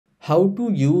How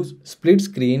to use split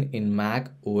screen in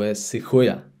macOS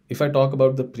Sequoia. If I talk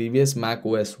about the previous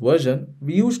macOS version,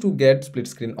 we used to get split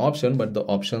screen option, but the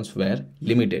options were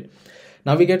limited.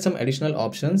 Now we get some additional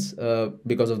options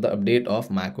because of the update of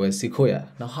macOS Sequoia.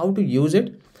 Now how to use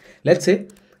it? Let's say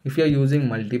if you are using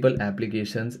multiple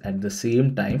applications at the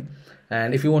same time,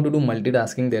 and if you want to do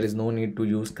multitasking, there is no need to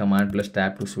use command plus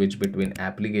tab to switch between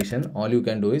application. All you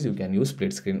can do is you can use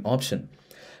split screen option.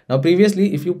 Now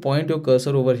previously, if you point your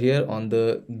cursor over here on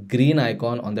the green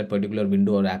icon on that particular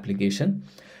window or application,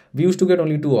 we used to get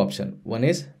only two options. One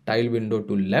is tile window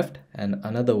to left and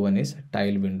another one is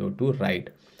tile window to right.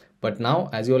 But now,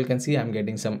 as you all can see, I'm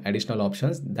getting some additional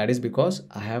options. That is because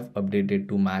I have updated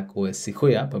to macOS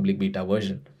Sequoia public beta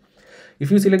version.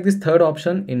 If you select this third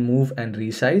option in move and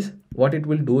resize, what it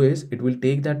will do is it will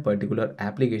take that particular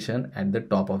application at the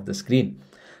top of the screen.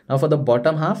 Now for the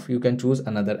bottom half, you can choose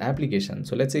another application.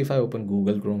 So let's say if I open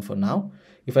Google Chrome for now,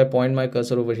 if I point my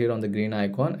cursor over here on the green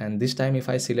icon, and this time if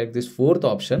I select this fourth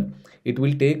option, it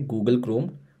will take Google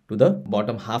Chrome to the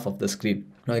bottom half of the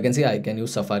screen. Now you can see I can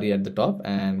use Safari at the top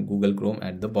and Google Chrome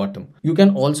at the bottom. You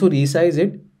can also resize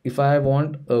it. If I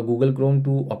want Google Chrome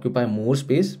to occupy more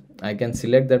space, I can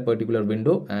select that particular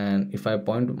window, and if I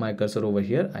point my cursor over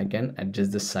here, I can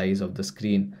adjust the size of the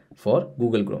screen for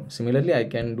Google Chrome. Similarly, I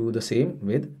can do the same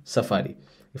with Safari.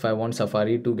 If I want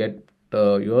Safari to get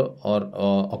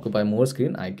occupy more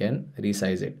screen, I can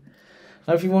resize it.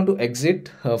 Now if you want to exit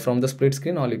from the split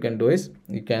screen, all you can do is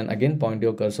you can again point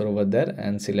your cursor over there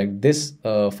and select this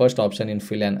first option in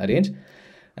fill and arrange,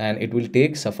 and it will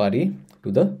take Safari to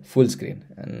the full screen.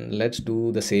 And let's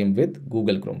do the same with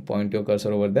Google Chrome. Point your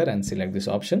cursor over there and select this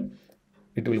option.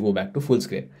 It will go back to full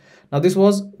screen. Now this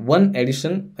was one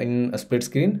addition in a split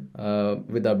screen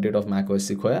with the update of macOS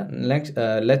Sequoia. Next,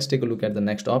 let's take a look at the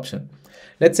next option.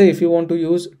 Let's say if you want to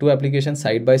use two applications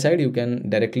side by side, you can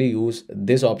directly use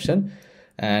this option.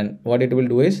 And what it will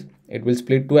do is it will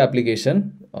split two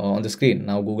applications on the screen.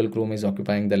 Now Google Chrome is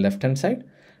occupying the left hand side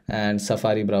and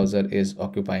Safari browser is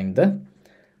occupying the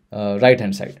right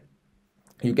hand side.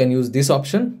 You can use this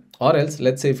option, or else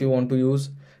let's say if you want to use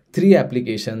three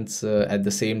applications at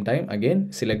the same time,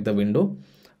 again select the window,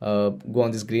 go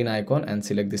on this green icon and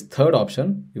select this third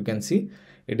option. You can see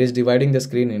it is dividing the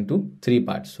screen into three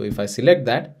parts. So if I select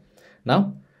that,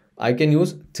 now I can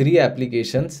use three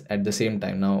applications at the same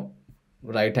time. Now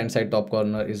right hand side top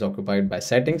corner is occupied by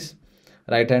settings,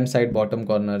 right hand side bottom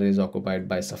corner is occupied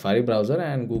by Safari browser,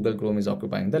 and Google Chrome is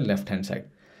occupying the left hand side.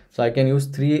 So I can use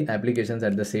three applications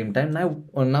at the same time.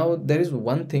 Now there is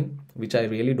one thing which I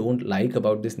really don't like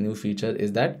about this new feature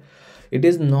is that it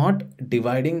is not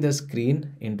dividing the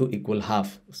screen into equal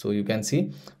half. So you can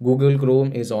see Google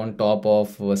Chrome is on top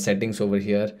of settings over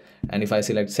here, and if I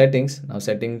select settings, now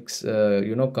settings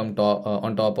come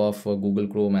on top of Google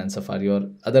Chrome and Safari or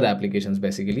other applications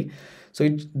basically. So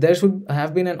there should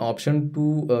have been an option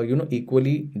to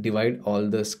equally divide all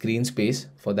the screen space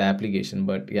for the application,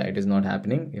 but yeah, it is not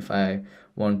happening. If I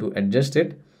want to adjust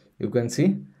it, you can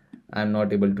see I'm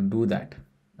not able to do that.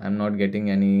 I'm not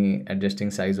getting any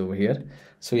adjusting size over here.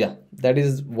 So yeah, that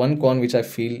is one con which I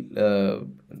feel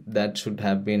that should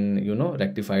have been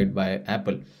rectified by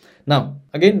Apple. Now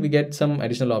again, we get some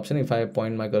additional option. If I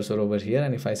point my cursor over here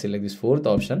and if I select this fourth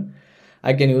option,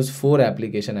 I can use four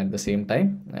applications at the same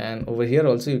time. And over here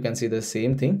also you can see the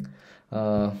same thing.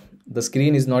 The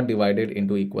screen is not divided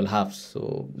into equal halves.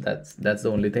 So that's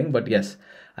the only thing. But yes,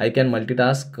 I can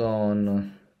multitask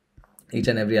on each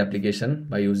and every application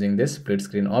by using this split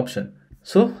screen option.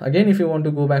 So again, if you want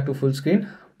to go back to full screen,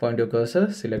 point your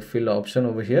cursor, select fill option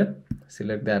over here,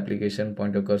 select the application,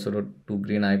 point your cursor to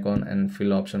green icon and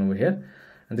fill option over here.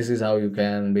 And this is how you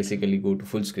can basically go to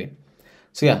full screen.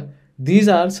 So yeah, these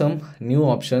are some new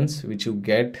options which you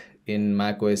get in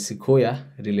macOS Sequoia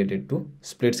related to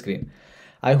split screen.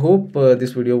 I hope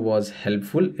this video was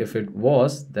helpful. If it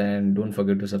was, then don't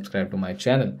forget to subscribe to my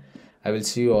channel. I will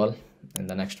see you all in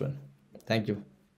the next one. Thank you.